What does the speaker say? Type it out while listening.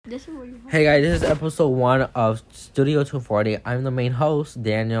This is what you Hey guys, this is episode 1 of Studio 240. I'm the main host,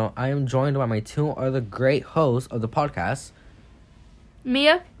 Daniel. I am joined by my two other great hosts of the podcast.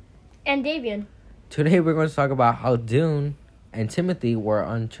 Mia and Davian. Today we're going to talk about how Dune and Timothy were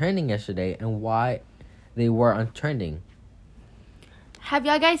on trending yesterday and why they were on trending. Have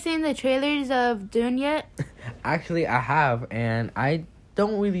y'all guys seen the trailers of Dune yet? Actually, I have, and I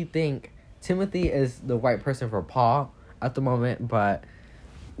don't really think Timothy is the right person for Paul at the moment, but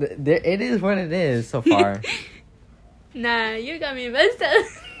it is what it is so far. Nah, you got me messed up.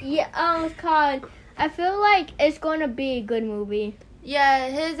 Yeah, it's called. I feel like it's going to be a good movie. Yeah,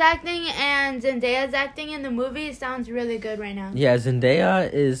 his acting and Zendaya's acting in the movie sounds really good right now. Yeah,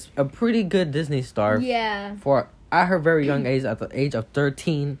 Zendaya is a pretty good Disney star. Yeah. At her very young age, at the age of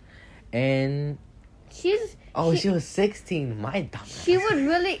 13, and she was 16. My dumb. She was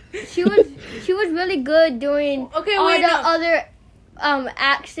really good doing the other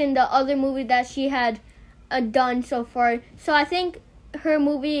acts in the other movie that she had done so far. So I think her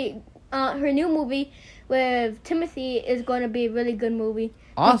new movie with Timothy is going to be a really good movie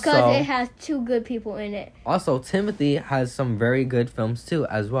because it has two good people in it. Also, Timothy has some very good films too,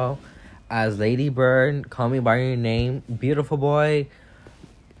 as well as Lady Bird, Call Me by Your Name, Beautiful Boy,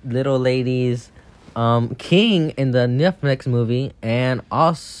 Little Ladies, King in the Netflix movie, and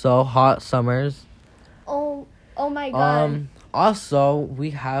also Hot Summers. Oh my God. Also,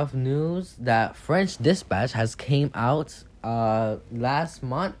 we have news that French Dispatch has came out last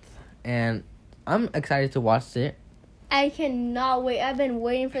month, and I'm excited to watch it. I cannot wait. I've been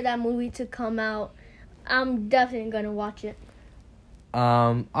waiting for that movie to come out. I'm definitely gonna watch it.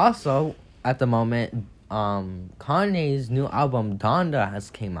 Also, at the moment, Kanye's new album Donda has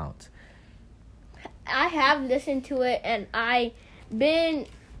came out. I have listened to it and I've been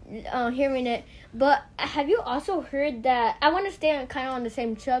hearing it. But have you also heard that? I want to stay kind of on the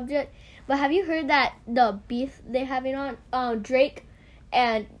same subject. But have you heard that the beef they're having on Drake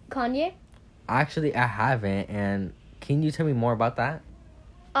and Kanye? Actually, I haven't. And can you tell me more about that?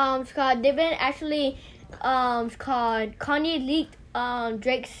 It's called. They've been actually. It's called Kanye leaked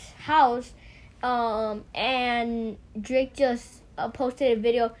Drake's house. And Drake just posted a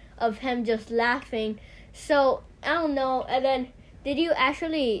video of him just laughing. So I don't know. And then did you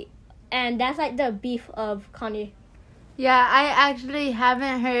actually? And that's like the beef of Kanye. Yeah, I actually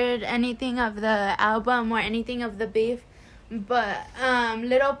haven't heard anything of the album or anything of the beef, but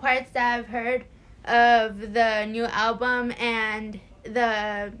little parts that I've heard of the new album and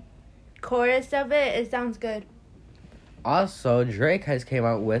the chorus of it sounds good. Also, Drake has came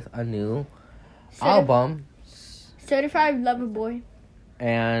out with a new album, Certified Lover Boy,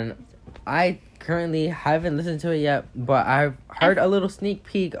 and I currently haven't listened to it yet, but I've heard a little sneak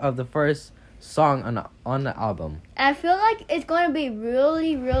peek of the first song on the album. I feel like it's going to be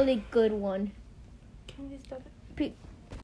really, really good one. Can you stop it?